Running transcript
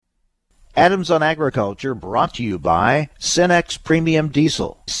Adams on Agriculture, brought to you by Cenex Premium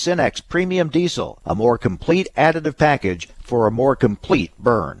Diesel. Cenex Premium Diesel, a more complete additive package for a more complete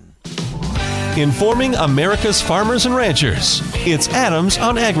burn. Informing America's farmers and ranchers, it's Adams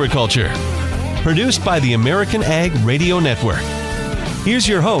on Agriculture. Produced by the American Ag Radio Network. Here's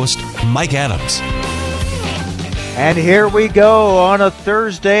your host, Mike Adams. And here we go on a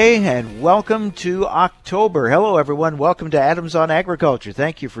Thursday, and welcome to October. Hello, everyone. Welcome to Adams on Agriculture.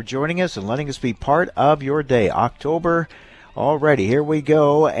 Thank you for joining us and letting us be part of your day. October already. Here we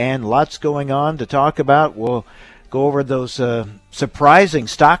go, and lots going on to talk about. We'll go over those surprising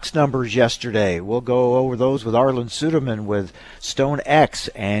stocks numbers yesterday. We'll go over those with Arlan Suderman with StoneX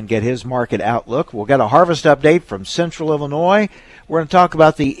and get his market outlook. We'll get a harvest update from Central Illinois. We're going to talk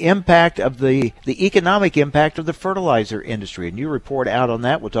about the impact of the economic impact of the fertilizer industry. A new report out on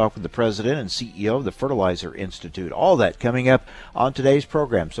that. We'll talk with the president and CEO of the Fertilizer Institute. All that coming up on today's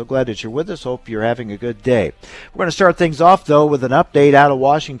program. So glad that you're with us. Hope you're having a good day. We're going to start things off, though, with an update out of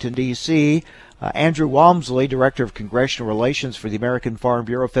Washington, D.C. Andrew Walmsley, Director of Congressional Relations for the American Farm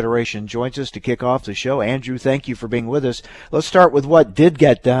Bureau Federation, joins us to kick off the show. Andrew, thank you for being with us. Let's start with what did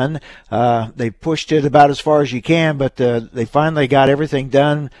get done. They pushed it about as far as you can, but they finally got everything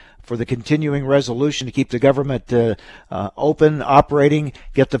done for the continuing resolution to keep the government open, operating,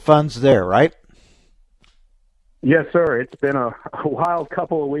 get the funds there, right? Yes, sir. It's been a wild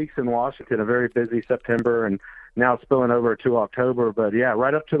couple of weeks in Washington, a very busy September, and now spilling over to October. But, yeah,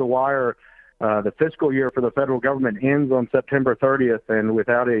 right up to the wire. The fiscal year for the federal government ends on September 30th, and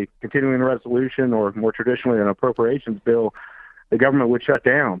without a continuing resolution or more traditionally an appropriations bill, the government would shut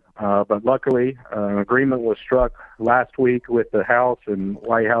down. But luckily, an agreement was struck last week with the House and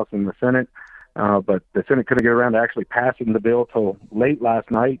White House and the Senate. But the Senate couldn't get around to actually passing the bill till late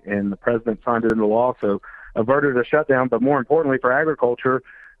last night, and the president signed it into law, so averted a shutdown. But more importantly for agriculture,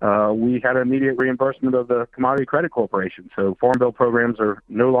 we had an immediate reimbursement of the Commodity Credit Corporation. So Farm Bill programs are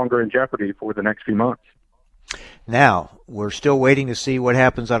no longer in jeopardy for the next few months. Now, we're still waiting to see what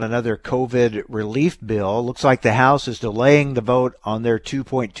happens on another COVID relief bill. Looks like the House is delaying the vote on their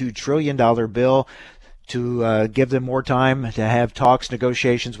 $2.2 trillion bill to give them more time to have talks,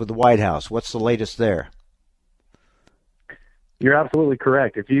 negotiations with the White House. What's the latest there? You're absolutely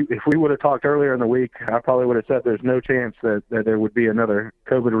correct. If we would have talked earlier in the week, I probably would have said there's no chance that there would be another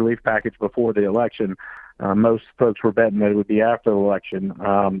COVID relief package before the election. Most folks were betting that it would be after the election.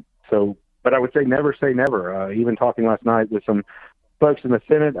 But I would say never say never. Even talking last night with some folks in the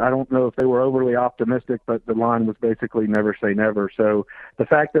Senate, I don't know if they were overly optimistic, but the line was basically never say never. So the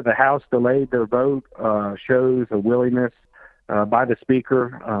fact that the House delayed their vote shows a willingness by the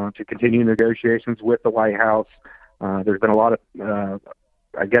Speaker to continue negotiations with the White House. There's been a lot of,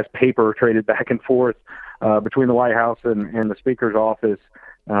 paper traded back and forth between the White House and the Speaker's office,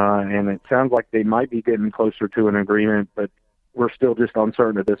 and it sounds like they might be getting closer to an agreement, but we're still just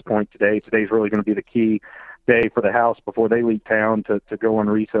uncertain at this point today. Today's really going to be the key day for the House before they leave town to go on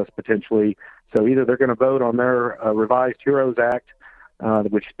recess potentially. So either they're going to vote on their revised HEROES Act,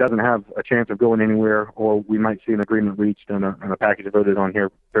 which doesn't have a chance of going anywhere, or we might see an agreement reached and a package voted on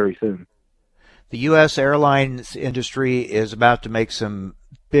here very soon. The U.S. airlines industry is about to make some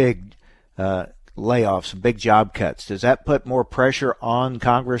big layoffs, some big job cuts. Does that put more pressure on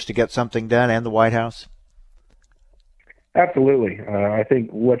Congress to get something done and the White House? Absolutely. I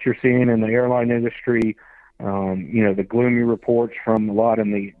think what you're seeing in the airline industry, the gloomy reports from a lot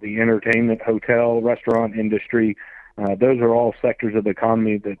in the entertainment, hotel, restaurant industry, those are all sectors of the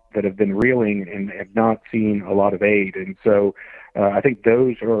economy that have been reeling and have not seen a lot of aid. And so I think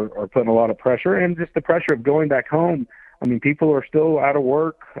those are putting a lot of pressure, and just the pressure of going back home. I mean, people are still out of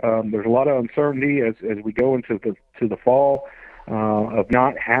work. There's a lot of uncertainty as we go into the fall of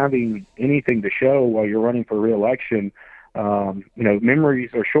not having anything to show while you're running for re-election.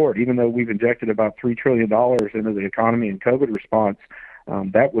 Memories are short. Even though we've injected about $3 trillion into the economy and COVID response,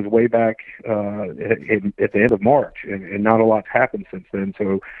 that was way back at the end of March, and not a lot's happened since then.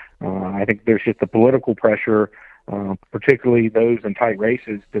 So I think there's just the political pressure, particularly those in tight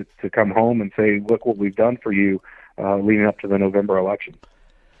races, to come home and say, look what we've done for you leading up to the November election.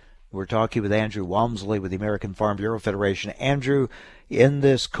 We're talking with Andrew Walmsley with the American Farm Bureau Federation. Andrew, in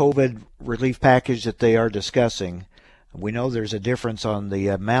this COVID relief package that they are discussing, we know there's a difference on the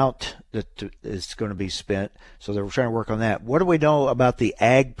amount that is going to be spent, so they're trying to work on that. What do we know about the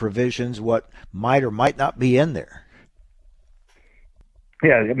ag provisions, what might or might not be in there?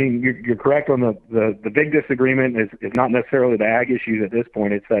 Yeah, I mean, you're correct on the big disagreement is not necessarily the ag issues at this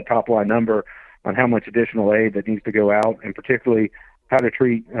point. It's that top line number on how much additional aid that needs to go out, and particularly how to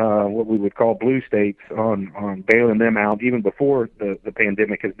treat what we would call blue states on bailing them out, even before the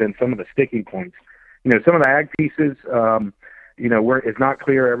pandemic, has been some of the sticking points. Some of the ag pieces, where it's not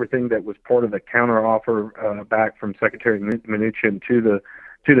clear everything that was part of the counteroffer back from Secretary Mnuchin to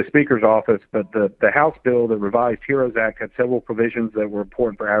the Speaker's office, but the House bill, the revised HEROES Act, had several provisions that were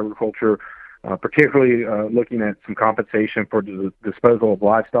important for agriculture, particularly looking at some compensation for the disposal of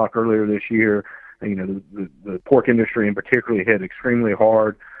livestock earlier this year. The pork industry in particular hit extremely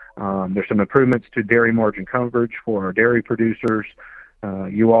hard. There's some improvements to dairy margin coverage for our dairy producers.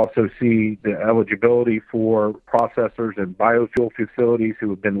 You also see the eligibility for processors and biofuel facilities who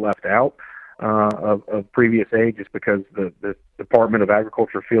have been left out of previous aid, just because the Department of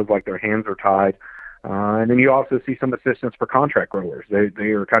Agriculture feels like their hands are tied. And then you also see some assistance for contract growers.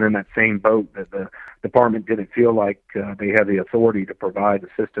 They are kind of in that same boat, that the department didn't feel like they had the authority to provide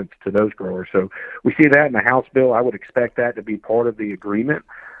assistance to those growers. So we see that in the House bill. I would expect that to be part of the agreement.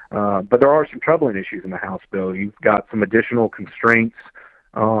 But there are some troubling issues in the House bill. You've got some additional constraints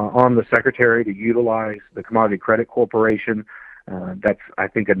on the Secretary to utilize the Commodity Credit Corporation. That's, I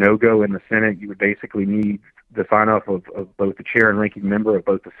think, a no-go in the Senate. You would basically need the sign-off of both the chair and ranking member of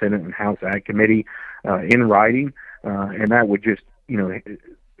both the Senate and House Ag Committee in writing, and that would just,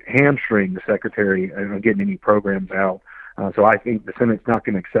 hamstring the Secretary getting any programs out. So I think the Senate's not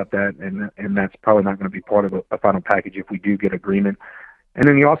going to accept that, and that's probably not going to be part of a final package if we do get agreement. And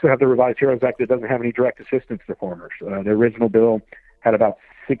then you also have the revised HEROES Act that doesn't have any direct assistance to farmers. The original bill had about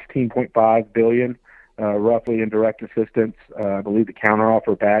 $16.5 billion roughly in direct assistance. I believe the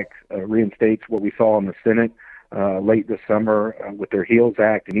counteroffer back reinstates what we saw in the Senate late this summer with their HEALS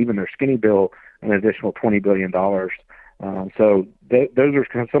Act, and even their skinny bill, an additional $20 billion. So those are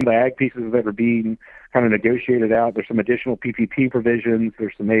kind of some of the ag pieces that are being kind of negotiated out. There's some additional PPP provisions.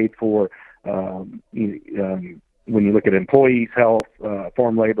 There's some aid for when you look at employees' health,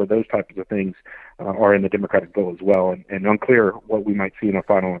 farm labor, those types of things are in the Democratic bill as well, and unclear what we might see in a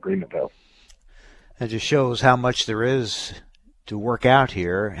final agreement, though. That just shows how much there is to work out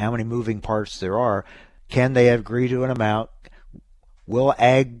here, how many moving parts there are. Can they agree to an amount? Will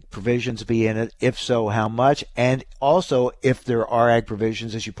ag provisions be in it? If so, how much? And also, if there are ag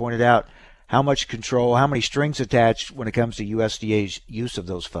provisions, as you pointed out, how much control, how many strings attached when it comes to USDA's use of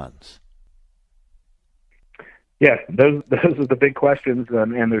those funds? Yeah, those are the big questions,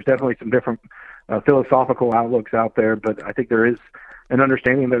 and there's definitely some different philosophical outlooks out there, but I think there is an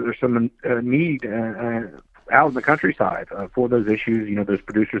understanding that there's some need out in the countryside for those issues. Those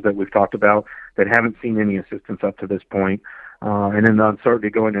producers that we've talked about that haven't seen any assistance up to this point, and then the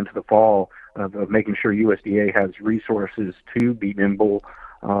uncertainty going into the fall of making sure USDA has resources to be nimble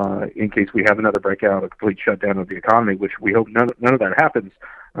in case we have another breakout, a complete shutdown of the economy, which we hope none of that happens.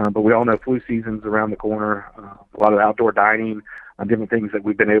 But we all know flu season's around the corner, a lot of outdoor dining, different things that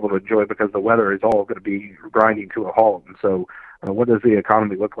we've been able to enjoy because the weather is all going to be grinding to a halt. And so what does the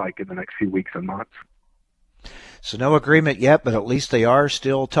economy look like in the next few weeks and months? So no agreement yet, but at least they are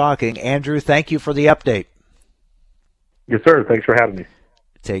still talking. Andrew, thank you for the update. Yes, sir. Thanks for having me.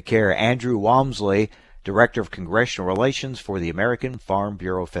 Take care. Andrew Walmsley, Director of Congressional Relations for the American Farm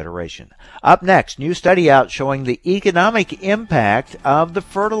Bureau Federation. Up next, new study out showing the economic impact of the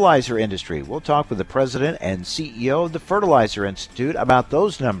fertilizer industry. We'll talk with the president and CEO of the Fertilizer Institute about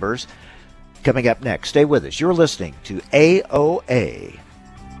those numbers coming up next. Stay with us. You're listening to AOA.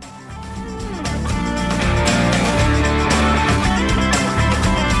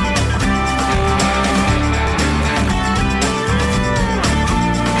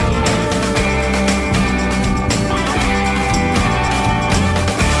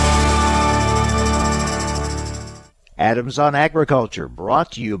 Adams on Agriculture,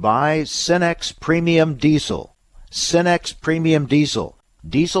 brought to you by Cenex Premium Diesel. Cenex Premium Diesel,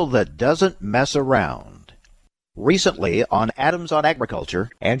 diesel that doesn't mess around. Recently on Adams on Agriculture,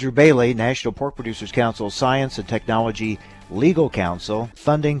 Andrew Bailey, National Pork Producers Council Science and Technology Legal Counsel,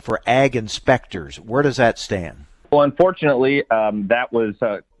 funding for ag inspectors. Where does that stand? Well, unfortunately, that was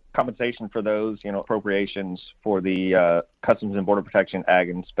compensation for those, appropriations for the Customs and Border Protection ag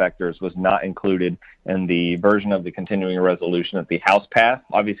inspectors was not included in the version of the continuing resolution that the House passed.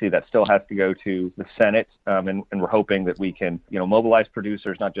 Obviously, that still has to go to the Senate, and we're hoping that we can, mobilize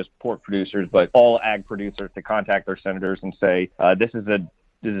producers, not just pork producers, but all ag producers to contact their senators and say, this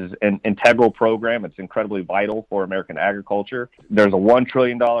is an integral program. It's incredibly vital for American agriculture. There's a $1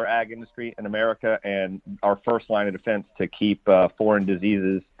 trillion ag industry in America, and our first line of defense to keep foreign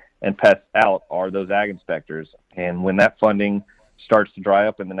diseases and pests out are those ag inspectors. And when that funding starts to dry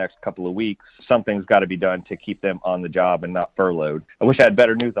up in the next couple of weeks, something's got to be done to keep them on the job and not furloughed. I wish I had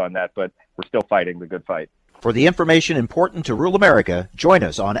better news on that, but we're still fighting the good fight. For the information important to rural America, join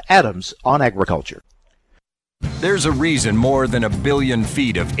us on Adams on Agriculture. There's a reason more than 1 billion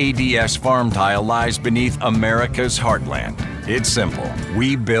feet of ADS farm tile lies beneath America's heartland. It's simple.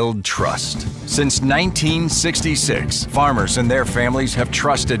 We build trust. Since 1966, farmers and their families have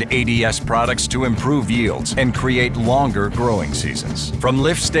trusted ADS products to improve yields and create longer growing seasons. From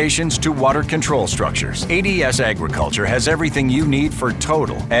lift stations to water control structures, ADS Agriculture has everything you need for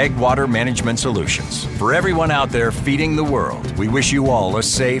total ag water management solutions. For everyone out there feeding the world, we wish you all a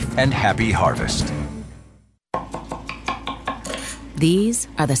safe and happy harvest. These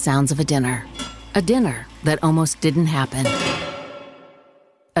are the sounds of a dinner that almost didn't happen.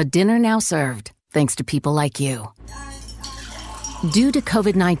 A dinner now served, thanks to people like you. Due to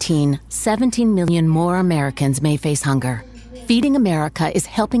COVID-19, 17 million more Americans may face hunger. Feeding America is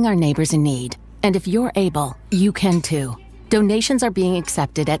helping our neighbors in need. And if you're able, you can too. Donations are being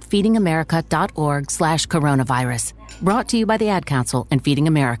accepted at feedingamerica.org/coronavirus. Brought to you by the Ad Council and Feeding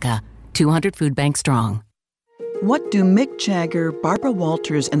America, 200 food banks strong. What do Mick Jagger, Barbara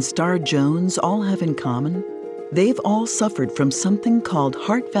Walters, and Star Jones all have in common? They've all suffered from something called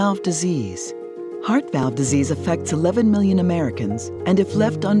heart valve disease. Heart valve disease affects 11 million Americans, and if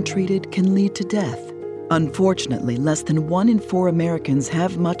left untreated, can lead to death. Unfortunately, less than 1 in 4 Americans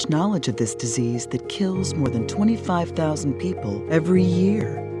have much knowledge of this disease that kills more than 25,000 people every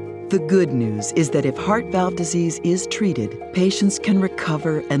year. The good news is that if heart valve disease is treated, patients can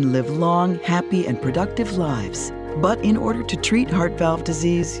recover and live long, happy, and productive lives. But in order to treat heart valve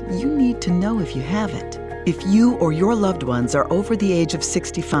disease, you need to know if you have it. If you or your loved ones are over the age of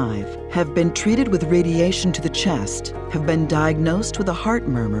 65, have been treated with radiation to the chest, have been diagnosed with a heart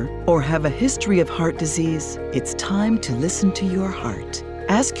murmur, or have a history of heart disease, it's time to listen to your heart.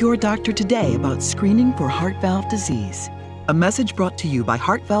 Ask your doctor today about screening for heart valve disease. A message brought to you by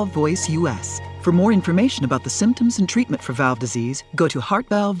Heart Valve Voice US. For more information about the symptoms and treatment for valve disease, go to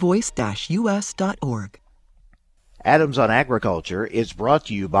heartvalvevoice-us.org. Adams on Agriculture is brought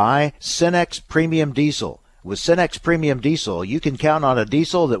to you by Cenex Premium Diesel. With Cenex Premium Diesel, you can count on a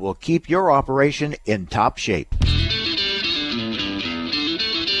diesel that will keep your operation in top shape.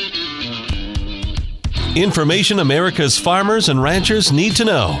 Information America's farmers and ranchers need to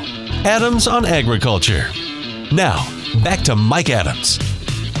know. Adams on Agriculture. Now, back to Mike Adams.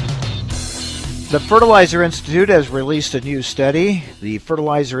 The Fertilizer Institute has released a new study, the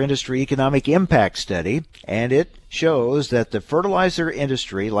Fertilizer Industry Economic Impact Study, and it shows that the fertilizer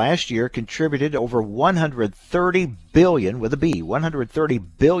industry last year contributed over $130 billion, with a B, $130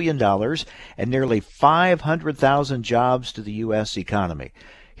 billion, and nearly 500,000 jobs to the U.S. economy.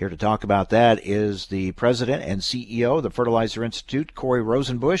 Here to talk about that is the president and CEO of the Fertilizer Institute, Corey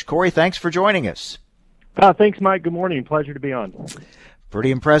Rosenbusch. Corey, thanks for joining us. Thanks, Mike. Good morning. Pleasure to be on.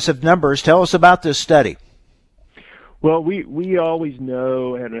 Pretty impressive numbers. Tell us about this study. Well, we always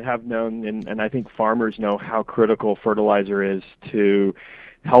know and have known, and I think farmers know how critical fertilizer is to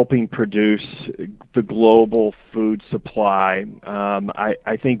helping produce the global food supply.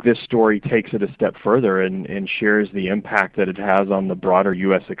 I think this story takes it a step further and shares the impact that it has on the broader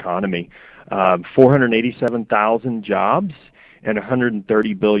U.S. economy. 487,000 jobs and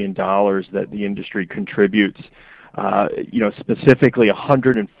 $130 billion that the industry contributes. Specifically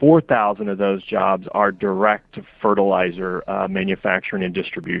 104,000 of those jobs are direct fertilizer manufacturing and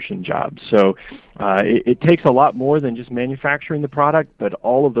distribution jobs. So it takes a lot more than just manufacturing the product, but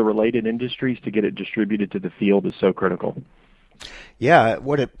all of the related industries to get it distributed to the field is so critical. Yeah,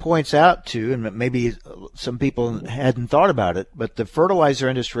 what it points out to, and maybe some people hadn't thought about it, but the fertilizer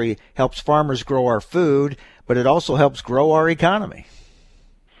industry helps farmers grow our food, but it also helps grow our economy.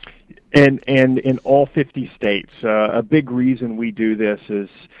 And in all 50 states. A big reason we do this is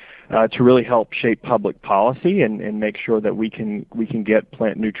to really help shape public policy and make sure that we can get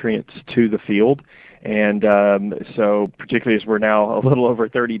plant nutrients to the field. And so particularly as we're now a little over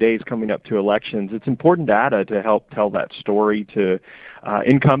 30 days coming up to elections, it's important data to help tell that story to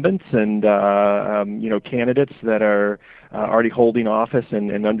incumbents and candidates that are already holding office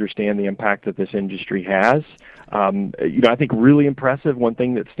and understand the impact that this industry has. I think really impressive, one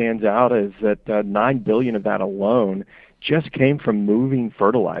thing that stands out is that $9 billion of that alone just came from moving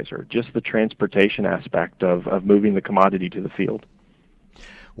fertilizer, just the transportation aspect of moving the commodity to the field.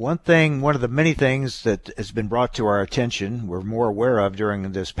 One of the many things that has been brought to our attention, we're more aware of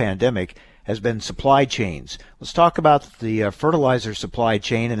during this pandemic, has been supply chains. Let's talk about the fertilizer supply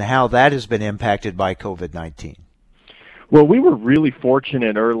chain and how that has been impacted by COVID-19. Well, we were really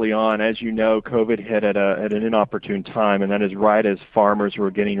fortunate early on. As you know, COVID hit at an inopportune time, and that is right as farmers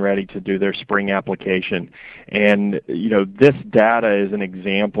were getting ready to do their spring application. And, this data is an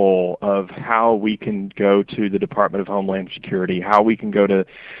example of how we can go to the Department of Homeland Security, how we can go to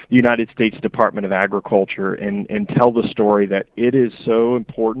the United States Department of Agriculture and tell the story that it is so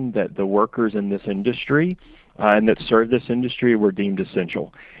important that the workers in this industry and that serve this industry were deemed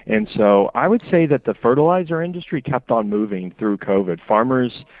essential. And so I would say that the fertilizer industry kept on moving through COVID.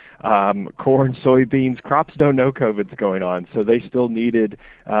 Farmers, corn, soybeans, crops don't know COVID's going on, so they still needed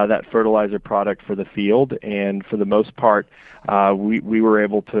that fertilizer product for the field. And for the most part, we were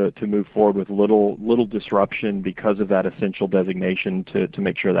able to move forward with little disruption because of that essential designation to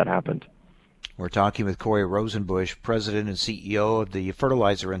make sure that happened. We're talking with Corey Rosenbusch, President and CEO of the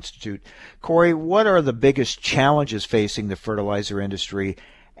Fertilizer Institute. Corey, what are the biggest challenges facing the fertilizer industry?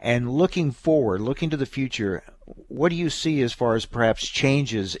 And looking forward, looking to the future, what do you see as far as perhaps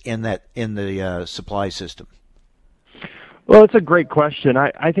changes in the supply system? Well, it's a great question.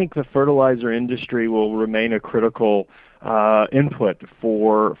 I think the fertilizer industry will remain a critical input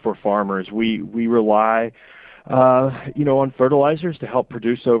for farmers. We rely on fertilizers to help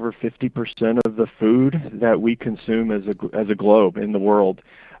produce over 50% of the food that we consume as a globe in the world.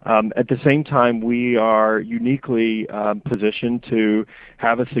 At the same time, we are uniquely positioned to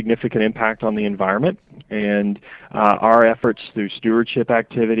have a significant impact on the environment, and our efforts through stewardship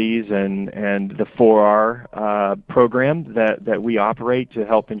activities and the 4R program that we operate to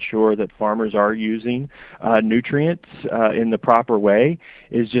help ensure that farmers are using nutrients in the proper way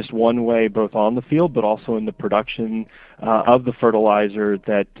is just one way, both on the field but also in the production of the fertilizer,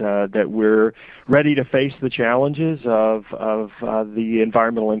 that we're ready to face the challenges of the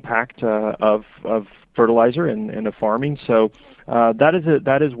environmental impact of fertilizer and of farming. So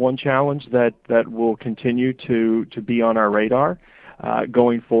that is one challenge that will continue to be on our radar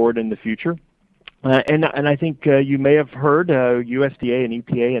going forward in the future. And I think you may have heard USDA and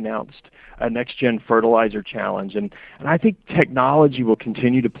EPA announced a next-gen fertilizer challenge. And I think technology will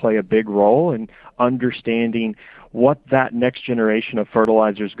continue to play a big role in understanding what that next generation of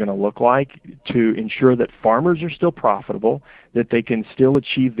fertilizer is going to look like to ensure that farmers are still profitable, that they can still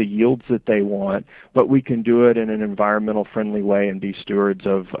achieve the yields that they want, but we can do it in an environmental friendly way and be stewards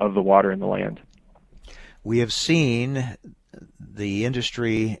of the water and the land. We have seen the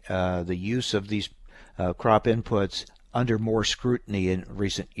industry, the use of these crop inputs under more scrutiny in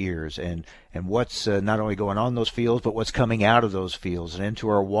recent years, and what's not only going on in those fields, but what's coming out of those fields and into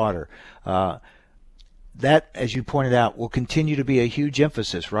our water. That, as you pointed out, will continue to be a huge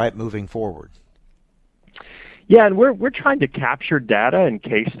emphasis, right, moving forward. Yeah, and we're trying to capture data and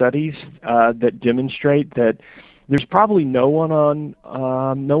case studies that demonstrate that there's probably no one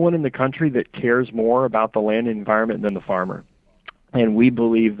in the country that cares more about the land and environment than the farmer. And we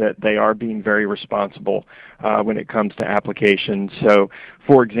believe that they are being very responsible when it comes to applications. So,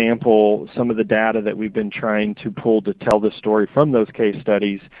 for example, some of the data that we've been trying to pull to tell the story from those case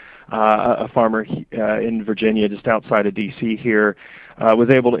studies, a farmer in Virginia, just outside of D.C. here, was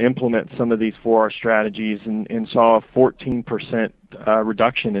able to implement some of these 4R strategies and saw a 14%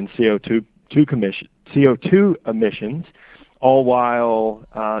 reduction in CO2 emissions, all while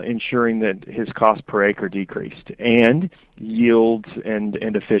ensuring that his cost per acre decreased and yields and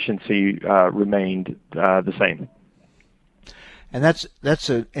efficiency remained the same. And that's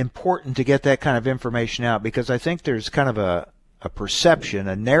important to get that kind of information out, because I think there's kind of a perception,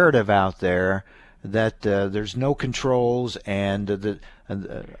 a narrative out there that there's no controls and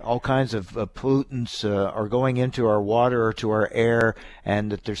all kinds of pollutants are going into our water or to our air,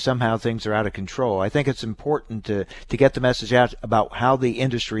 and that there's somehow things are out of control. I think it's important to get the message out about how the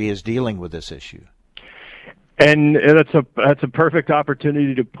industry is dealing with this issue. And that's a perfect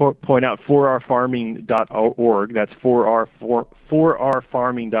opportunity to point out 4rfarming.org. That's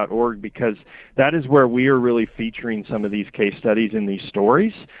 4rfarming.org, because that is where we are really featuring some of these case studies and these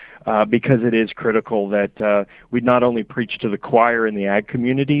stories, because it is critical that we not only preach to the choir in the ag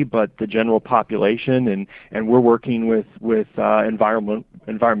community, but the general population, and we're working with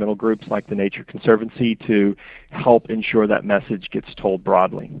environmental groups like the Nature Conservancy to help ensure that message gets told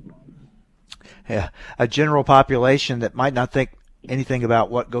broadly. Yeah, a general population that might not think anything about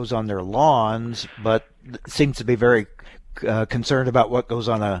what goes on their lawns, but seems to be very concerned about what goes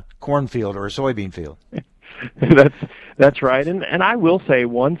on a cornfield or a soybean field. That's right, and I will say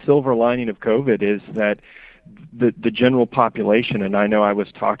one silver lining of COVID is that the general population, and I know I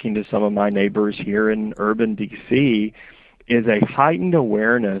was talking to some of my neighbors here in urban D.C., is a heightened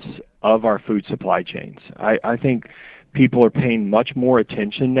awareness of our food supply chains. I think people are paying much more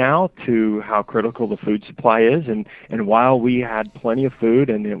attention now to how critical the food supply is. And while we had plenty of food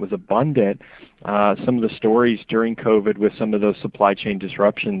and it was abundant, some of the stories during COVID with some of those supply chain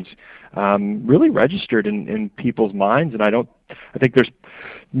disruptions really registered in people's minds. And I think there's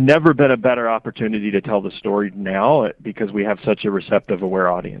never been a better opportunity to tell the story now because we have such a receptive, aware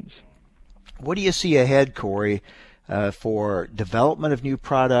audience. What do you see ahead, Corey, for development of new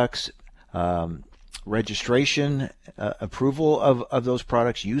products, registration, approval of those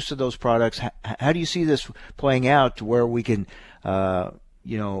products, use of those products? How do you see this playing out to where we can,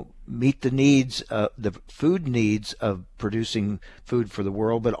 meet the needs, the food needs of producing food for the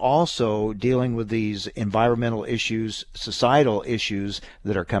world, but also dealing with these environmental issues, societal issues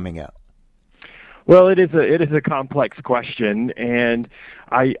that are coming up? Well, it is a complex question, and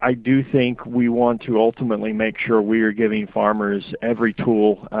I do think we want to ultimately make sure we are giving farmers every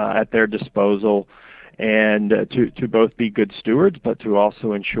tool at their disposal, and to both be good stewards, but to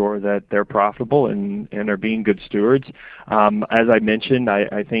also ensure that they're profitable and are being good stewards. As I mentioned,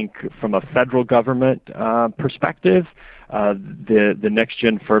 I think from a federal government perspective, the Next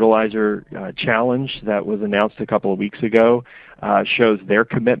Gen Fertilizer Challenge that was announced a couple of weeks ago shows their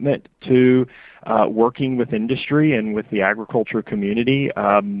commitment to working with industry and with the agriculture community.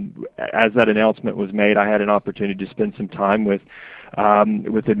 As that announcement was made, I had an opportunity to spend some time with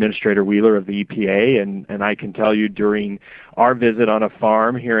Administrator Wheeler of the EPA, and I can tell you during our visit on a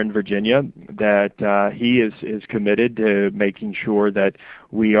farm here in Virginia that he is committed to making sure that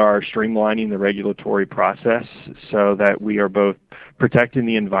we are streamlining the regulatory process so that we are both protecting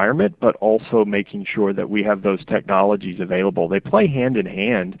the environment but also making sure that we have those technologies available. They play hand in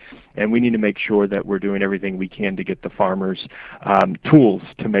hand, and we need to make sure that we're doing everything we can to get the farmers tools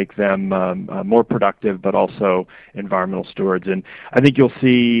to make them more productive but also environmental stewards. And I think you'll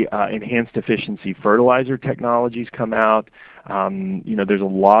see enhanced efficiency fertilizer technologies come out. There's a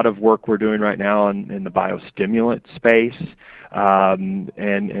lot of work we're doing right now in the biostimulant space.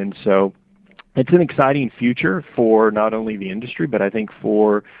 And so it's an exciting future for not only the industry, but I think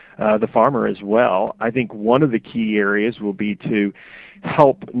for the farmer as well. I think one of the key areas will be to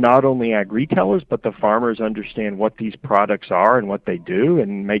help not only ag retailers, but the farmers understand what these products are and what they do,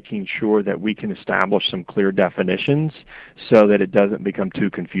 and making sure that we can establish some clear definitions so that it doesn't become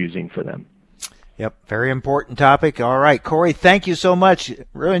too confusing for them. Yep, very important topic. All right, Corey, thank you so much.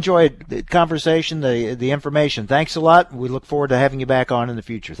 Really enjoyed the conversation, the information. Thanks a lot. We look forward to having you back on in the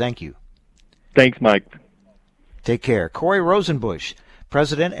future. Thank you. Thanks, Mike. Take care. Corey Rosenbusch,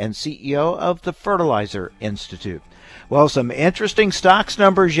 President and CEO of the Fertilizer Institute. Well, some interesting stocks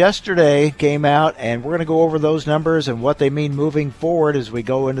numbers yesterday came out, and we're going to go over those numbers and what they mean moving forward as we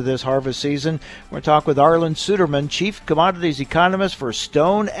go into this harvest season. We're going to talk with Arlan Suderman, Chief Commodities Economist for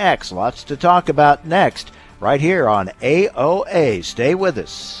StoneX. Lots to talk about next, right here on AOA. Stay with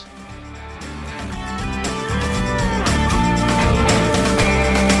us.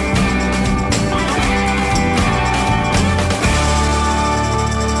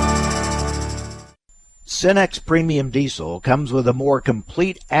 Cenex Premium Diesel comes with a more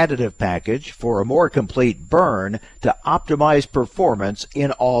complete additive package for a more complete burn to optimize performance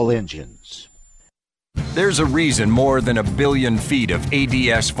in all engines. There's a reason more than 1 billion feet of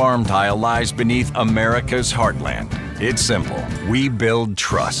ADS farm tile lies beneath America's heartland. It's simple. We build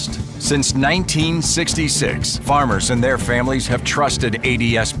trust. Since 1966, farmers and their families have trusted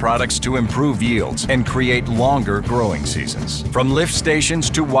ADS products to improve yields and create longer growing seasons. From lift stations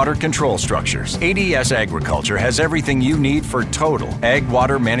to water control structures, ADS Agriculture has everything you need for total ag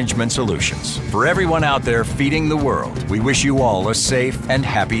water management solutions. For everyone out there feeding the world, we wish you all a safe and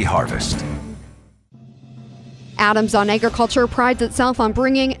happy harvest. Adams on Agriculture prides itself on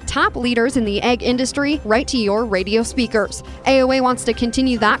bringing top leaders in the ag industry right to your radio speakers. AOA wants to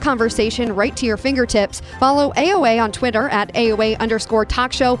continue that conversation right to your fingertips. Follow AOA on Twitter at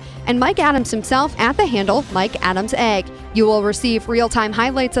AOA_talk show and Mike Adams himself at the handle Mike Adams Ag. You will receive real-time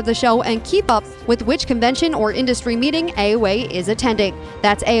highlights of the show and keep up with which convention or industry meeting AOA is attending.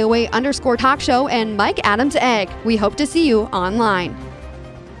 That's AOA_talk show and Mike Adams Ag. We hope to see you online.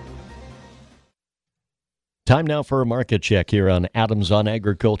 Time now for a market check here on Adams on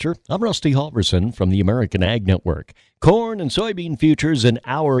Agriculture. I'm Rusty Halverson from the American Ag Network. Corn and soybean futures an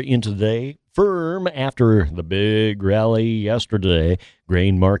hour into the day, firm after the big rally yesterday.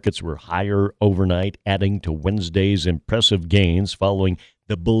 Grain markets were higher overnight, adding to Wednesday's impressive gains following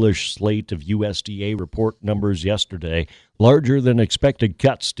the bullish slate of USDA report numbers yesterday. Larger than expected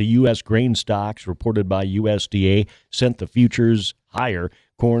cuts to U.S. grain stocks reported by USDA sent the futures higher.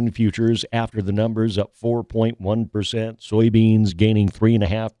 Corn futures after the numbers up 4.1%. Soybeans gaining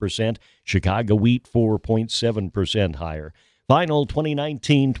 3.5%. Chicago wheat 4.7% higher. Final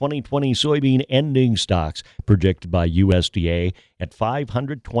 2019-2020 soybean ending stocks projected by USDA at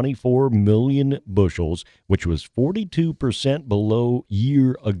 524 million bushels, which was 42% below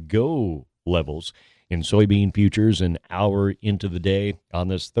year-ago levels. In soybean futures, an hour into the day on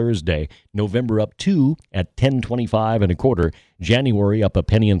this Thursday, November up 2 at 10.25 1/4. January up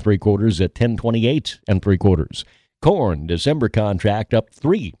 1 3/4 at 10.28 3/4. Corn, December contract up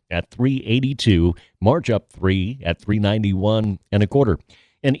 3 at 3.82. March up 3 at 3.91 1/4.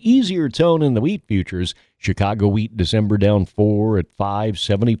 An easier tone in the wheat futures. Chicago wheat December down 4 at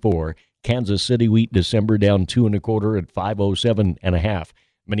 5.74. Kansas City wheat December down 2 1/4 at 5.07 1/2.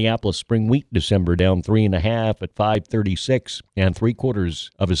 Minneapolis spring wheat December down 3.5 at 5.36 3/4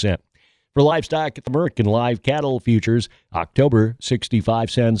 cents. For livestock, American live cattle futures, October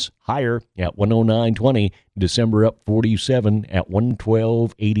 65 cents higher at 109.20. December up 47 at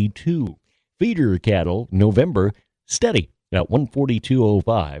 112.82. Feeder cattle, November steady at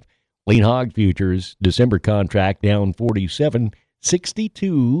 142.05. Lean hog futures, December contract down 47,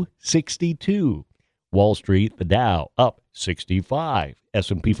 62.62. Wall Street, the Dow up 65.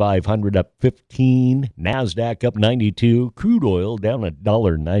 S&P 500 up 15. NASDAQ up 92. Crude oil down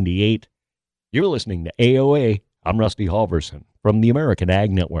 $1.98. You're listening to AOA. I'm Rusty Halverson from the American Ag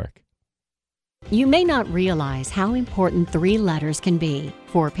Network. You may not realize how important 3 letters can be.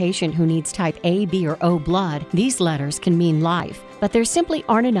 For a patient who needs type A, B, or O blood, these letters can mean life, but there simply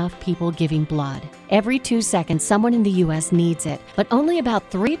aren't enough people giving blood. Every 2 seconds, someone in the U.S. needs it, but only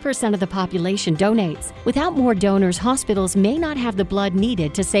about 3% of the population donates. Without more donors, hospitals may not have the blood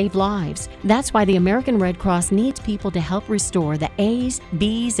needed to save lives. That's why the American Red Cross needs people to help restore the A's,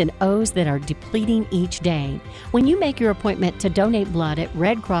 B's, and O's that are depleting each day. When you make your appointment to donate blood at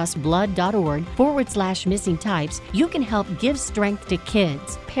redcrossblood.org/missing types, you can help give strength to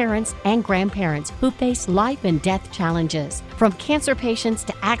kids, parents, and grandparents who face life and death challenges. From cancer patients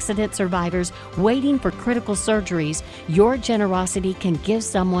to accident survivors waiting for critical surgeries, your generosity can give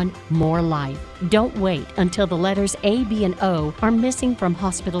someone more life. Don't wait until the letters A, B, and O are missing from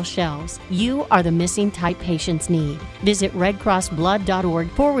hospital shelves. You are the missing type patients need. Visit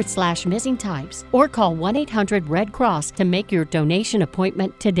redcrossblood.org/missing types or call 1-800-RED-CROSS to make your donation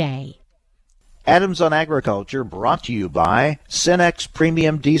appointment today. Adams on Agriculture brought to you by Cenex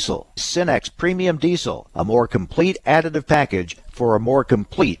Premium Diesel. Cenex Premium Diesel, a more complete additive package for a more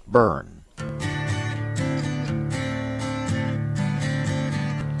complete burn.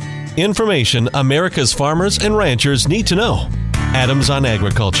 Information America's farmers and ranchers need to know. Adams on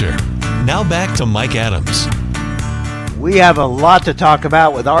Agriculture. Now back to Mike Adams. We have a lot to talk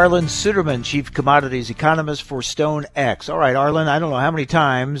about with Arlan Suderman, Chief Commodities Economist for StoneX. All right, Arlan, I don't know how many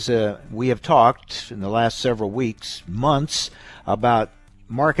times we have talked in the last several weeks, months, about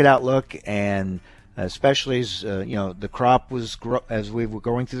market outlook, and especially as the crop was as we were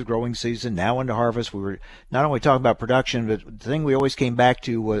going through the growing season, now into harvest. We were not only talking about production, but the thing we always came back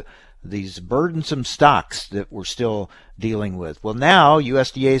to was these burdensome stocks that we're still dealing with. Well, now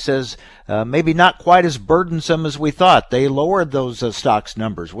USDA says maybe not quite as burdensome as we thought. They lowered those stocks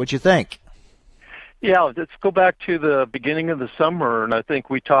numbers. What'd you think? Yeah, let's go back to the beginning of the summer, and I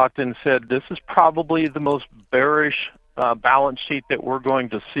think we talked and said this is probably the most bearish balance sheet that we're going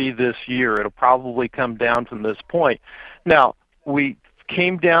to see this year. It'll probably come down from this point. Now, we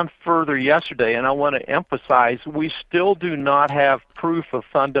came down further yesterday, and I want to emphasize we still do not have proof of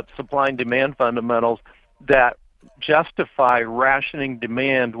supply and demand fundamentals that justify rationing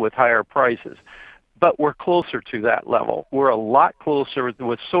demand with higher prices. But we're closer to that level. We're a lot closer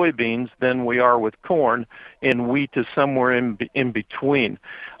with soybeans than we are with corn, and wheat is somewhere in between.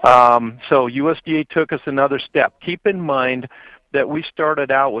 So USDA took us another step. Keep in mind that we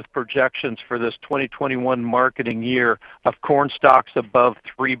started out with projections for this 2021 marketing year of corn stocks above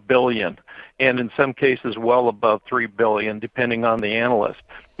 $3 billion, and in some cases well above $3 billion, depending on the analyst.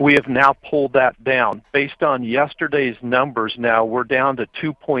 We have now pulled that down. Based on yesterday's numbers now, we're down to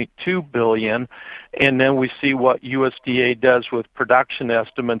 $2.2 billion, and then we see what USDA does with production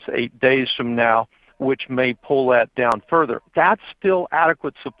estimates 8 days from now, which may pull that down further. That's still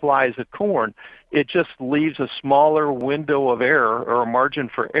adequate supplies of corn. It just leaves a smaller window of error or a margin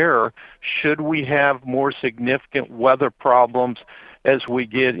for error should we have more significant weather problems as we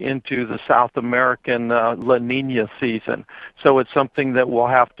get into the South American La Nina season. So it's something that we'll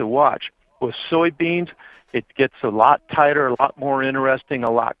have to watch. With soybeans, it gets a lot tighter, a lot more interesting,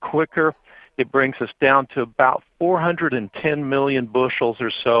 a lot quicker. It brings us down to about 410 million bushels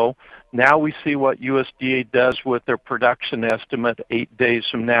or so. Now we see what USDA does with their production estimate 8 days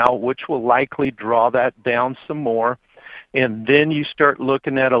from now, which will likely draw that down some more. And then you start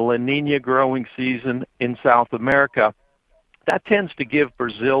looking at a La Nina growing season in South America. That tends to give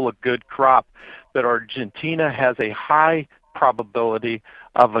Brazil a good crop, but Argentina has a high probability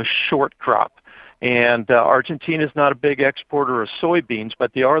of a short crop. And Argentina is not a big exporter of soybeans,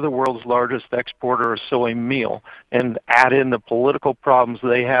 but they are the world's largest exporter of soy meal. And add in the political problems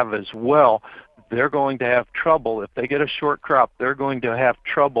they have as well, they're going to have trouble. If they get a short crop, they're going to have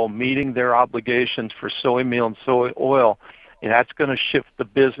trouble meeting their obligations for soy meal and soy oil. And that's going to shift the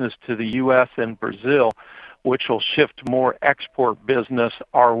business to the U.S. and Brazil, which will shift more export business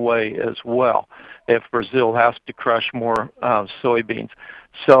our way as well if Brazil has to crush more soybeans.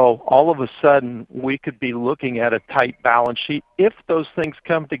 So all of a sudden, we could be looking at a tight balance sheet if those things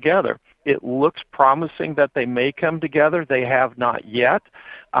come together. It looks promising that they may come together. They have not yet,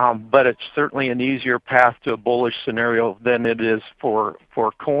 but it's certainly an easier path to a bullish scenario than it is for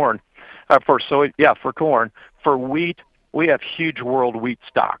corn. For corn. For wheat, we have huge world wheat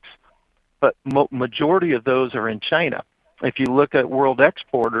stocks, but majority of those are in China. If you look at world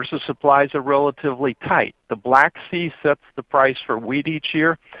exporters, the supplies are relatively tight. The Black Sea sets the price for wheat each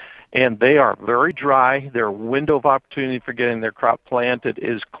year, and they are very dry. Their window of opportunity for getting their crop planted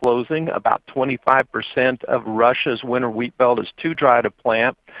is closing. About 25% of Russia's winter wheat belt is too dry to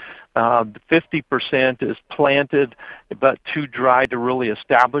plant. 50% is planted but too dry to really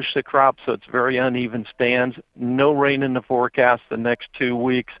establish the crop, so it's very uneven stands. No rain in the forecast the next 2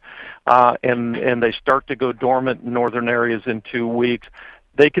 weeks, and they start to go dormant in northern areas in 2 weeks.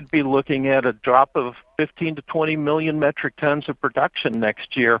 They could be looking at a drop of 15 to 20 million metric tons of production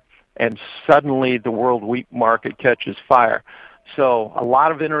next year, and suddenly the world wheat market catches fire. So a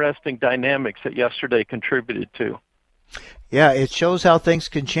lot of interesting dynamics that yesterday contributed to. Yeah, it shows how things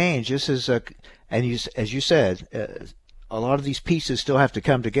can change. This is, as you said, a lot of these pieces still have to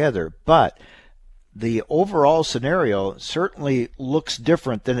come together, but the overall scenario certainly looks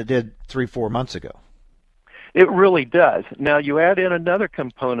different than it did 3-4 months ago. It really does. Now, you add in another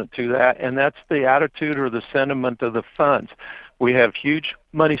component to that, and that's the attitude or the sentiment of the funds. We have huge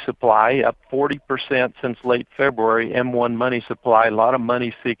money supply, up 40% since late February, M1 money supply, a lot of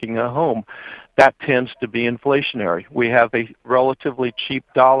money seeking a home. That tends to be inflationary. We have a relatively cheap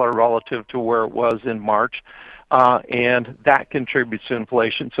dollar relative to where it was in March, and that contributes to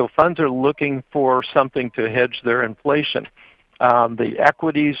inflation. So funds are looking for something to hedge their inflation. The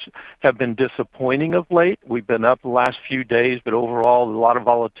equities have been disappointing of late. We've been up the last few days, but overall a lot of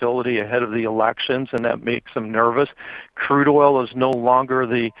volatility ahead of the elections, and that makes them nervous. Crude oil is no longer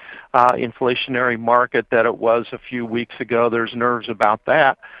the inflationary market that it was a few weeks ago. There's nerves about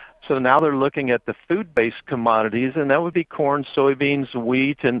that. So now they're looking at the food-based commodities, and that would be corn, soybeans,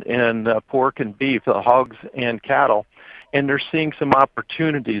 wheat, and pork and beef, the hogs and cattle. And they're seeing some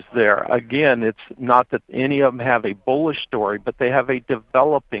opportunities there. Again, it's not that any of them have a bullish story, but they have a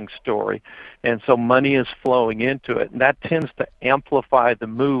developing story. And so money is flowing into it. And that tends to amplify the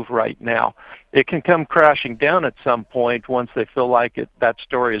move right now. It can come crashing down at some point once they feel like that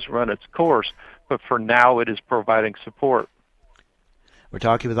story has run its course. But for now, it is providing support. We're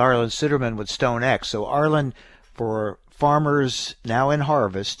talking with Arlan Suderman with StoneX. So, Arlan, for farmers now in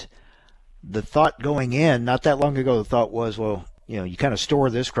harvest, the thought going in, not that long ago, the thought was, well, you kind of store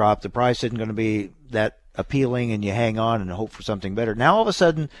this crop. The price isn't going to be that appealing, and you hang on and hope for something better. Now, all of a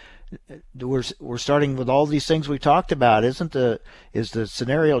sudden, we're starting with all these things we've talked about. Is the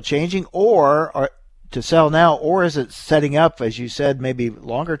scenario changing, or to sell now, or is it setting up, as you said, maybe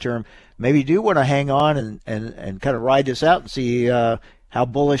longer term? Maybe you do want to hang on and kind of ride this out and see how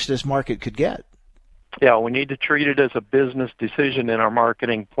bullish this market could get. Yeah, we need to treat it as a business decision in our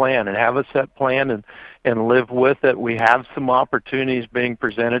marketing plan and have a set plan and live with it. We have some opportunities being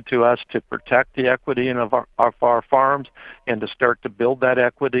presented to us to protect the equity of our farms and to start to build that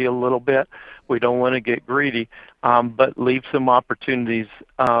equity a little bit. We don't want to get greedy, but leave some opportunities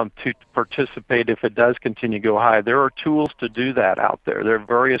to participate if it does continue to go high. There are tools to do that out there. There are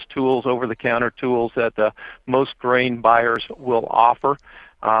various tools, over-the-counter tools that most grain buyers will offer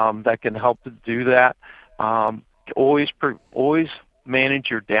that can help to do that. Always manage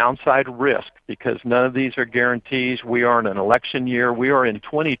your downside risk, because none of these are guarantees. We are in an election year. We are in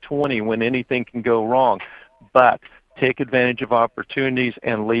 2020 when anything can go wrong. But take advantage of opportunities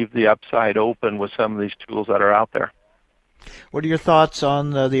and leave the upside open with some of these tools that are out there. What are your thoughts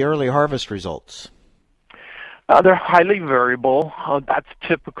on the early harvest results? They're highly variable. That's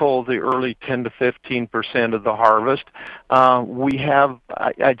typical of the early 10 to 15% of the harvest.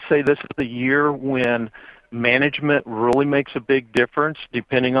 I'd say this is the year when management really makes a big difference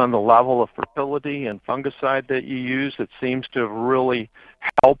depending on the level of fertility and fungicide that you use. It seems to have really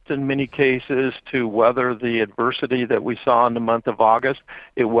helped in many cases to weather the adversity that we saw in the month of August.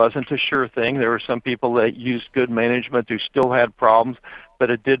 It wasn't a sure thing. There were some people that used good management who still had problems, but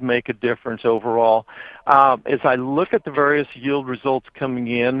it did make a difference overall. As I look at the various yield results coming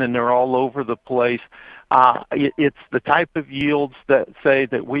in, and they're all over the place, it's the type of yields that say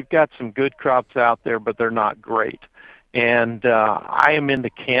that we've got some good crops out there, but they're not great. And I am in the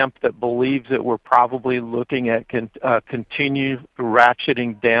camp that believes that we're probably looking at continued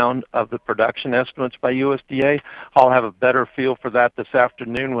ratcheting down of the production estimates by USDA. I'll have a better feel for that this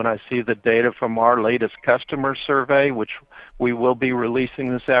afternoon when I see the data from our latest customer survey, which we will be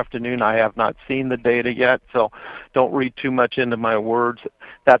releasing this afternoon. I have not seen the data yet, so don't read too much into my words.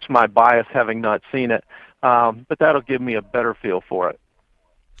 That's my bias, having not seen it. But that'll give me a better feel for it.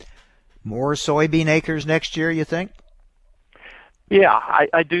 More soybean acres next year, you think? Yeah,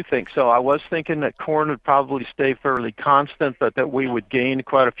 I do think so. I was thinking that corn would probably stay fairly constant, but that we would gain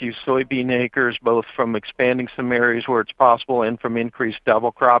quite a few soybean acres, both from expanding some areas where it's possible and from increased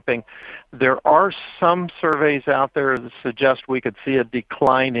double cropping. There are some surveys out there that suggest we could see a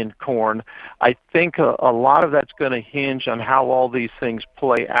decline in corn. I think a lot of that's going to hinge on how all these things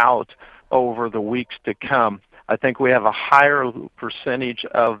play out over the weeks to come. I think we have a higher percentage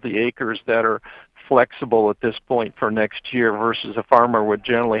of the acres that are flexible at this point for next year versus a farmer would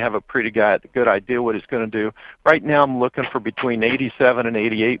generally have a pretty good idea what he's going to do. Right now I'm looking for between 87 and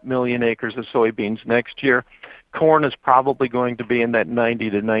 88 million acres of soybeans next year. Corn is probably going to be in that 90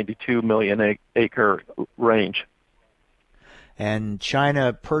 to 92 million acre range. And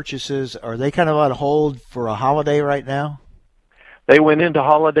China purchases, are they kind of on hold for a holiday right now? They went into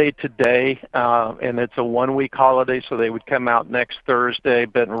holiday today, and it's a one-week holiday, so they would come out next Thursday.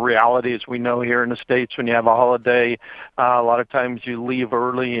 But in reality, as we know here in the States, when you have a holiday, a lot of times you leave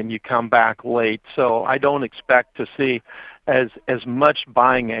early and you come back late. So I don't expect to see as much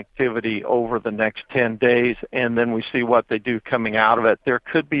buying activity over the next 10 days, and then we see what they do coming out of it. There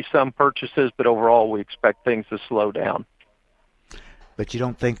could be some purchases, but overall we expect things to slow down. But you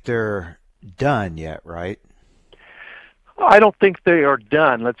don't think they're done yet, right? I don't think they are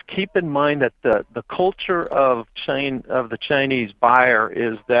done. Let's keep in mind that the culture of the Chinese buyer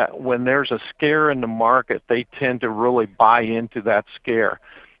is that when there's a scare in the market, they tend to really buy into that scare.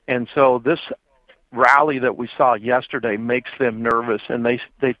 And so this rally that we saw yesterday makes them nervous, and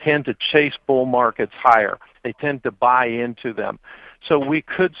they tend to chase bull markets higher. They tend to buy into them. So we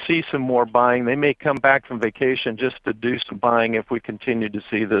could see some more buying. They may come back from vacation just to do some buying if we continue to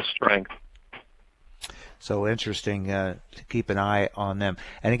see this strength. So interesting to keep an eye on them.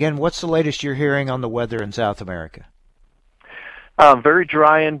 And again, what's the latest you're hearing on the weather in South America? Very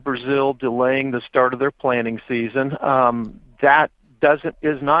dry in Brazil, delaying the start of their planting season. That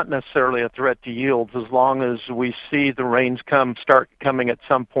is not necessarily a threat to yields as long as we see the rains start coming at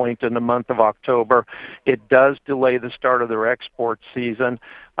some point in the month of October. It does delay the start of their export season.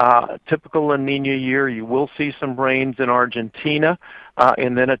 Typical La Nina year, you will see some rains in Argentina,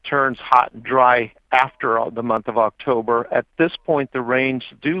 and then it turns hot and dry after the month of October. At this point, the rains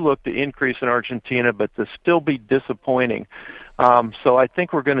do look to increase in Argentina, but to still be disappointing. So I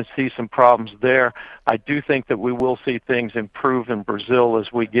think we're going to see some problems there. I do think that we will see things improve in Brazil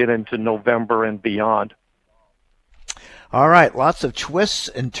as we get into November and beyond. All right, lots of twists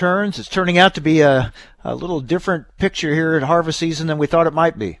and turns. It's turning out to be a little different picture here at harvest season than we thought it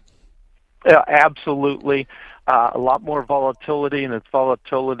might be. Yeah, absolutely. A lot more volatility, and it's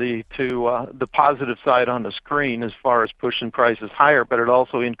volatility to the positive side on the screen as far as pushing prices higher, but it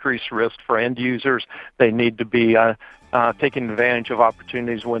also increased risk for end users. They need to be taking advantage of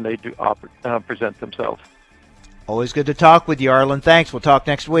opportunities when they do present themselves. Always good to talk with you, Arlan. Thanks. We'll talk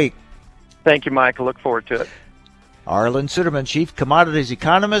next week. Thank you, Mike. I look forward to it. Arlan Suderman, Chief Commodities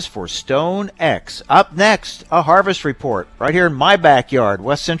Economist for StoneX. Up next, a harvest report right here in my backyard,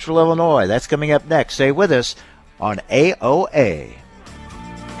 West Central Illinois. That's coming up next. Stay with us on AOA.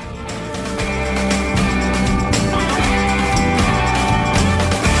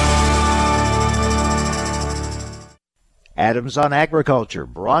 Adams on Agriculture,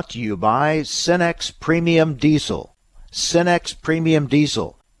 brought to you by Cenex Premium Diesel. Cenex Premium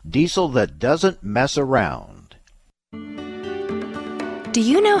Diesel, diesel that doesn't mess around. Do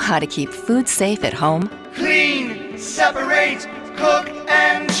you know how to keep food safe at home? Clean, separate, cook,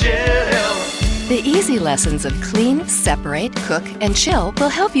 and chill. The easy easy lessons of clean, separate, cook, and chill will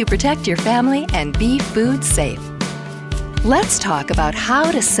help you protect your family and be food safe. Let's talk about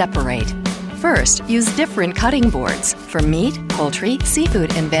how to separate. First, use different cutting boards for meat, poultry,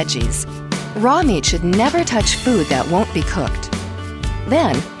 seafood, and veggies. Raw meat should never touch food that won't be cooked.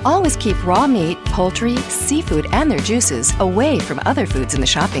 Then, always keep raw meat, poultry, seafood, and their juices away from other foods in the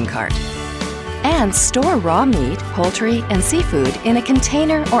shopping cart. And store raw meat, poultry, and seafood in a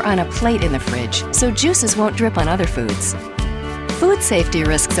container or on a plate in the fridge so juices won't drip on other foods. Food safety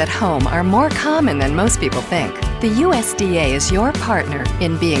risks at home are more common than most people think. The USDA is your partner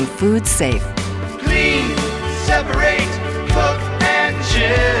in being food safe. Clean, separate, cook, and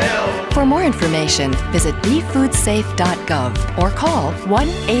chill. For more information, visit befoodsafe.gov or call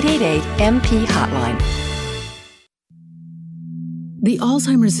 1-888-MP-HOTLINE. The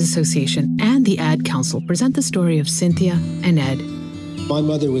Alzheimer's Association and the Ad Council present the story of Cynthia and Ed. My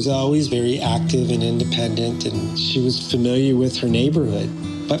mother was always very active and independent, and she was familiar with her neighborhood.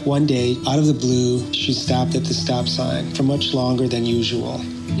 But one day, out of the blue, she stopped at the stop sign for much longer than usual.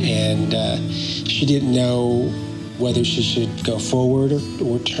 And she didn't know whether she should go forward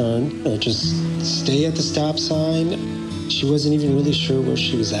or turn or just stay at the stop sign. She wasn't even really sure where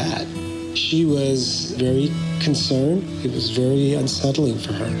she was at. She was very concerned. It was very unsettling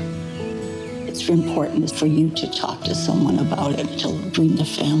for her. It's important for you to talk to someone about it, to bring the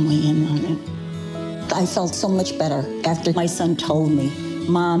family in on it. I felt so much better after my son told me,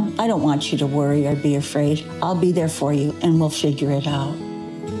 Mom, I don't want you to worry or be afraid. I'll be there for you and we'll figure it out.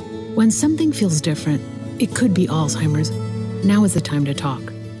 When something feels different, it could be Alzheimer's. Now is the time to talk.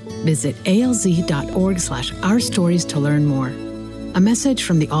 Visit alz.org/ourstories to learn more. A message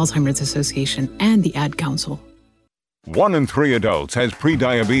from the Alzheimer's Association and the Ad Council. 1 in 3 adults has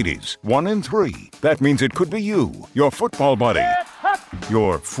prediabetes. 1 in 3. That means it could be you, your football buddy,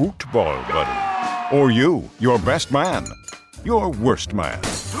 your football buddy, or you, your best man, your worst man,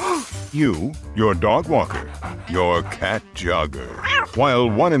 you, your dog walker, your cat jogger. While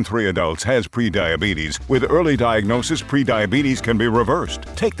 1 in 3 adults has prediabetes, with early diagnosis, prediabetes can be reversed.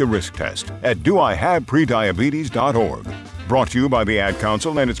 Take the risk test at doihaveprediabetes.org. Brought to you by the Ad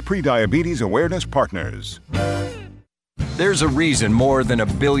Council and its prediabetes awareness partners. There's a reason more than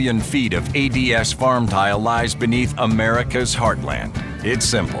 1 billion feet of ADS farm tile lies beneath America's heartland. It's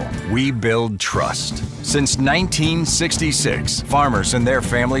simple. We build trust. Since 1966, farmers and their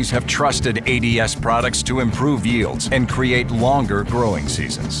families have trusted ADS products to improve yields and create longer growing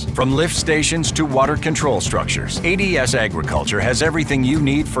seasons. From lift stations to water control structures, ADS Agriculture has everything you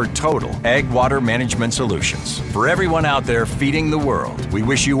need for total ag water management solutions. For everyone out there feeding the world, we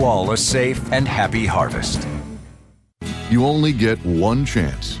wish you all a safe and happy harvest. You only get one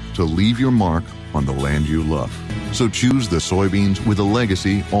chance to leave your mark on the land you love. So choose the soybeans with a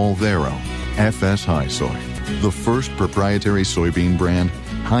legacy all their own. FS High Soy. The first proprietary soybean brand,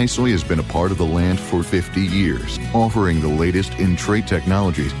 High Soy has been a part of the land for 50 years, offering the latest in trait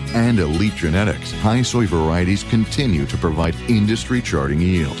technologies and elite genetics. High Soy varieties continue to provide industry-charting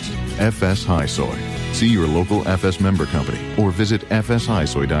yields. FS High Soy. See your local FS member company or visit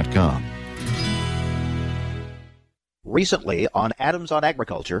fshighsoy.com. Recently, on Adams on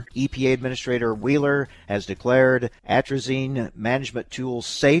Agriculture, EPA Administrator Wheeler has declared atrazine management tools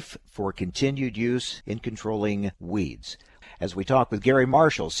safe for continued use in controlling weeds. As we talk with Gary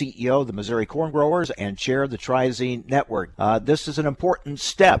Marshall, CEO of the Missouri Corn Growers and chair of the Trizene Network, this is an important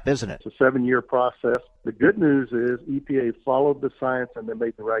step, isn't it? It's a 7-year process. The good news is EPA followed the science and they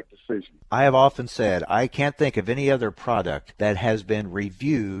made the right decision. I have often said I can't think of any other product that has been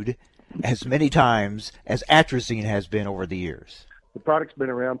reviewed as many times as atrazine has been over the years. The product's been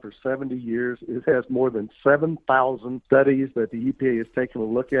around for 70 years. It has more than 7,000 studies that the EPA has taken a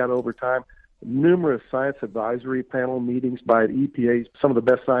look at over time. Numerous science advisory panel meetings by the EPA, some of the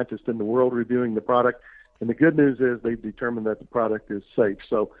best scientists in the world reviewing the product. And the good news is they've determined that the product is safe.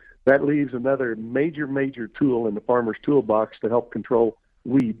 So that leaves another major tool in the farmer's toolbox to help control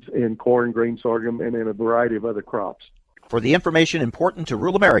weeds in corn, grain, sorghum, and in a variety of other crops. For the information important to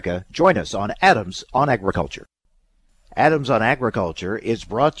rural America, join us on Adams on Agriculture. Adams on Agriculture is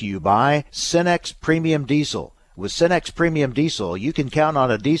brought to you by Cenex Premium Diesel. With Cenex Premium Diesel, you can count on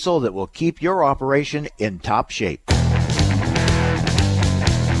a diesel that will keep your operation in top shape.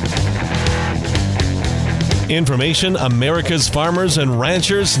 Information America's farmers and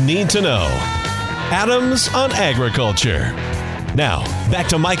ranchers need to know. Adams on Agriculture. Now, back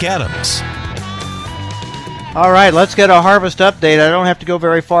to Mike Adams. All right, let's get a harvest update. I don't have to go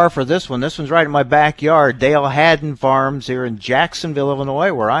very far for this one. This one's right in my backyard. Dale Hadden Farms here in Jacksonville,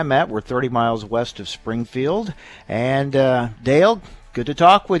 Illinois, where I'm at. We're 30 miles west of Springfield. And Dale, good to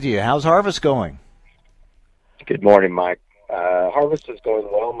talk with you. How's harvest going? Good morning, Mike. Harvest is going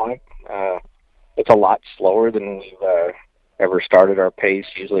well, Mike. It's a lot slower than we've ever started our pace.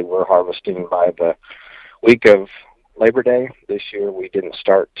 Usually we're harvesting by the week of Labor Day. This year we didn't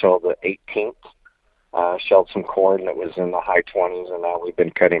start till the 18th. Shelled some corn that was in the high 20s, and now we've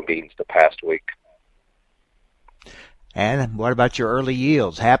been cutting beans the past week. And what about your early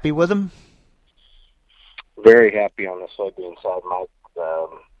yields? Happy with them? Very happy on the soybean side, Mike.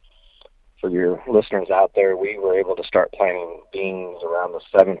 For your listeners out there, we were able to start planting beans around the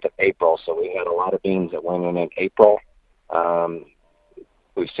 7th of April, so we had a lot of beans that went in April.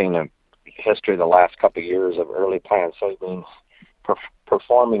 We've seen a history the last couple of years of early planted soybeans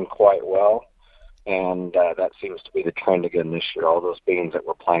performing quite well, and that seems to be the trend again this year. All those beans that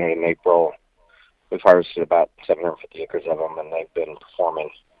were planted in April, we've harvested about 750 acres of them, and they've been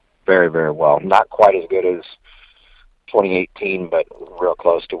performing very, very well. Not quite as good as 2018, but real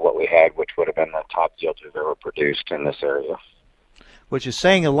close to what we had, which would have been the top yield we've ever produced in this area. Which is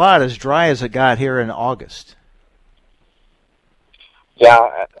saying a lot, as dry as it got here in August.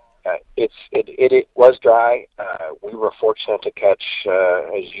 Yeah, it was dry. We were fortunate to catch,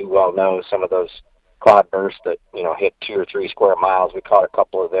 as you well know, some of those cloud bursts that hit 2 or 3 square miles. We caught a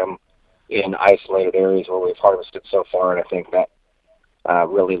couple of them in isolated areas where we've harvested so far, and I think that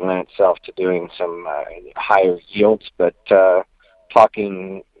really lent itself to doing some higher yields. But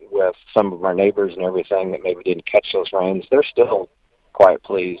talking with some of our neighbors and everything that maybe didn't catch those rains, they're still quite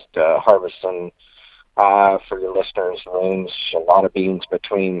pleased. Harvesting, for your listeners, range a lot of beans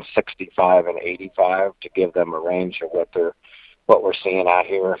between 65 and 85 to give them a range of what we're seeing out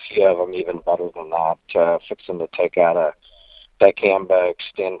here. A few of them even better than that. Fixing to take out a dicamba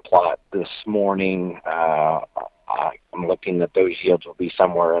extend plot this morning. I'm looking that those yields will be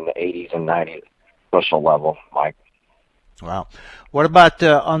somewhere in the 80s and 90s bushel level, Mike. Wow. What about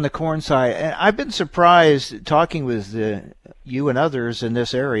on the corn side? And I've been surprised talking with you and others in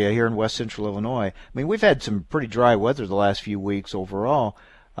this area here in west central Illinois. I mean, we've had some pretty dry weather the last few weeks overall,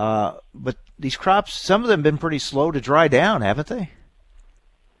 but these crops, some of them have been pretty slow to dry down, haven't they?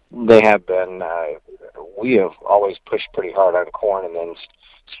 They have been. We have always pushed pretty hard on corn and then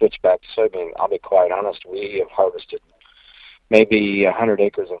switched back to soybean. I'll be quite honest, we have harvested maybe 100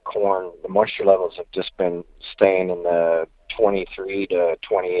 acres of corn. The moisture levels have just been staying in the 23 to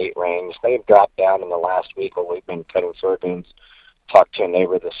 28 range. They've dropped down in the last week while we've been cutting soybeans. Talked to a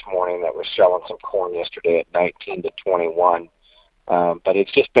neighbor this morning that was shelling some corn yesterday at 19 to 21. But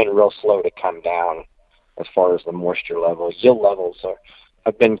it's just been real slow to come down as far as the moisture level. Yield levels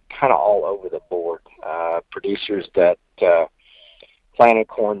have been kind of all over the board. Producers that planted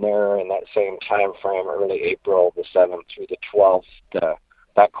corn there in that same time frame, early April, the 7th through the 12th,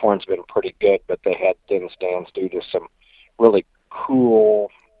 that corn's been pretty good, but they had thin stands due to some really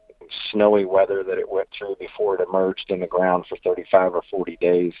cool, snowy weather that it went through before it emerged in the ground for 35 or 40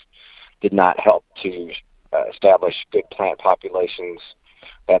 days. Did not help to establish good plant populations.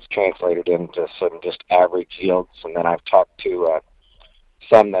 That's translated into some just average yields. And then I've talked to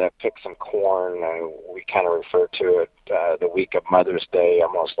some that have picked some corn. We kind of refer to it the week of Mother's Day,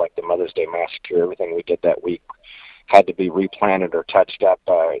 almost like the Mother's Day massacre. Everything we did that week had to be replanted or touched up.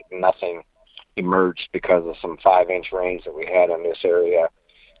 Nothing emerged because of some 5-inch rains that we had in this area.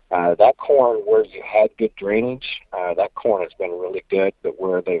 That corn where you had good drainage, that corn has been really good, but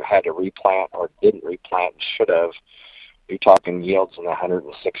where they've had to replant or didn't replant and should have, you're talking yields in the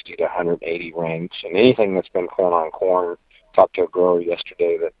 160 to 180 range. And anything that's been corn on corn, talked to a grower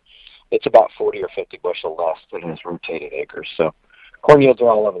yesterday that it's about 40 or 50 bushel less than his rotated acres. So corn yields are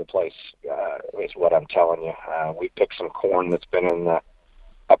all over the place, is what I'm telling you. We picked some corn that's been in the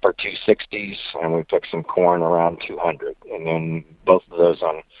upper 260s, and we picked some corn around 200, and then both of those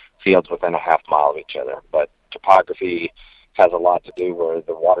on fields within a half mile of each other. But topography has a lot to do where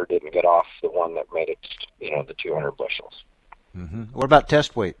the water didn't get off the one that made it, the 200 bushels. Mm-hmm. What about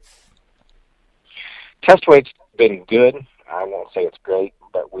test weight? Test weight's been good. I won't say it's great,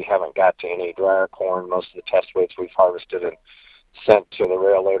 but we haven't got to any drier corn. Most of the test weights we've harvested and sent to the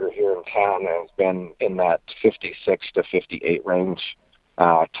rail loader here in town has been in that 56 to 58 range.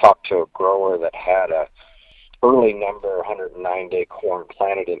 Talked to a grower that had a early number, 109-day corn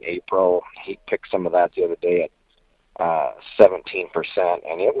planted in April. He picked some of that the other day at 17%,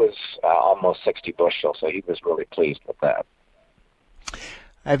 and it was almost 60 bushels, so he was really pleased with that.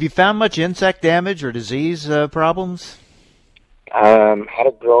 Have you found much insect damage or disease problems? Had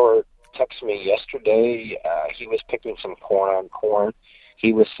a grower text me yesterday. He was picking some corn on corn.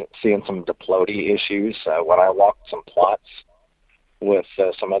 He was seeing some diplodocus issues. When I walked some plots with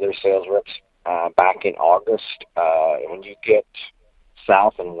some other sales reps back in August, when you get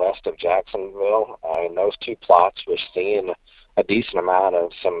south and west of Jacksonville. In those two plots, we're seeing a decent amount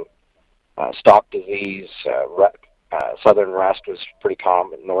of some stalk disease. Southern rust was pretty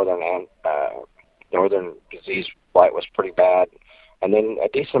common. Northern disease blight was pretty bad. And then a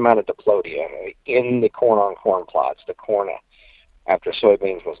decent amount of diplodia in the corn-on-corn plots. The corn after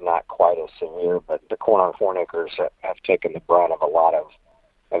soybeans was not quite as severe, but the corn-on-corn acres have taken the brunt of a lot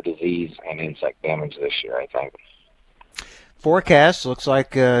of disease and insect damage this year, I think. Forecast looks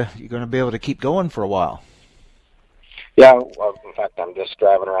like you're going to be able to keep going for a while. Yeah, well, in fact, I'm just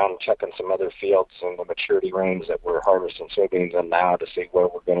driving around and checking some other fields in the maturity range that we're harvesting soybeans in now to see where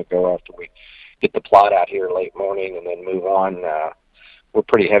we're going to go after we get the plot out here late morning and then move on. We're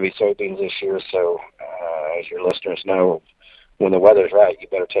pretty heavy soybeans this year, so as your listeners know, when the weather's right, you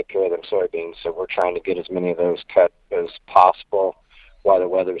better take care of them soybeans. So we're trying to get as many of those cut as possible while the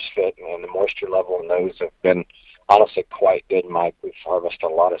weather's fit, and the moisture level in those have been honestly quite good, Mike. We've harvested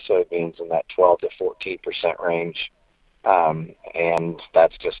a lot of soybeans in that 12 to 14% range, and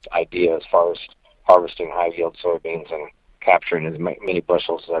that's just ideal as far as harvesting high-yield soybeans and capturing as many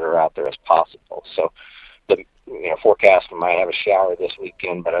bushels that are out there as possible. So the forecast, we might have a shower this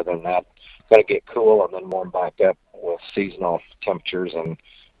weekend, but other than that, it's going to get cool and then warm back up with seasonal temperatures and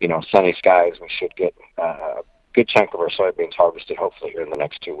sunny skies. We should get a good chunk of our soybeans harvested hopefully here in the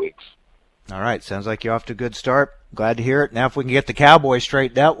next 2 weeks. All right, sounds like you're off to a good start. Glad to hear it. Now if we can get the Cowboys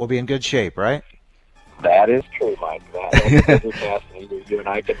straightened out, we'll be in good shape, right? That is true, Mike. That's a task either you and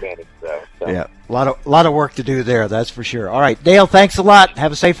I can manage. So. Yeah, a lot of work to do there, that's for sure. All right, Dale, thanks a lot.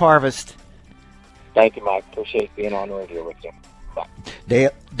 Have a safe harvest. Thank you, Mike. Appreciate being on the radio with you. Bye.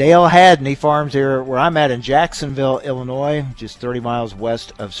 Dale Hadden, he farms here where I'm at in Jacksonville, Illinois, just 30 miles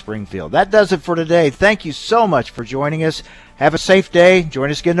west of Springfield. That does it for today. Thank you so much for joining us. Have a safe day.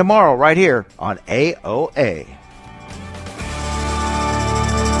 Join us again tomorrow right here on AOA.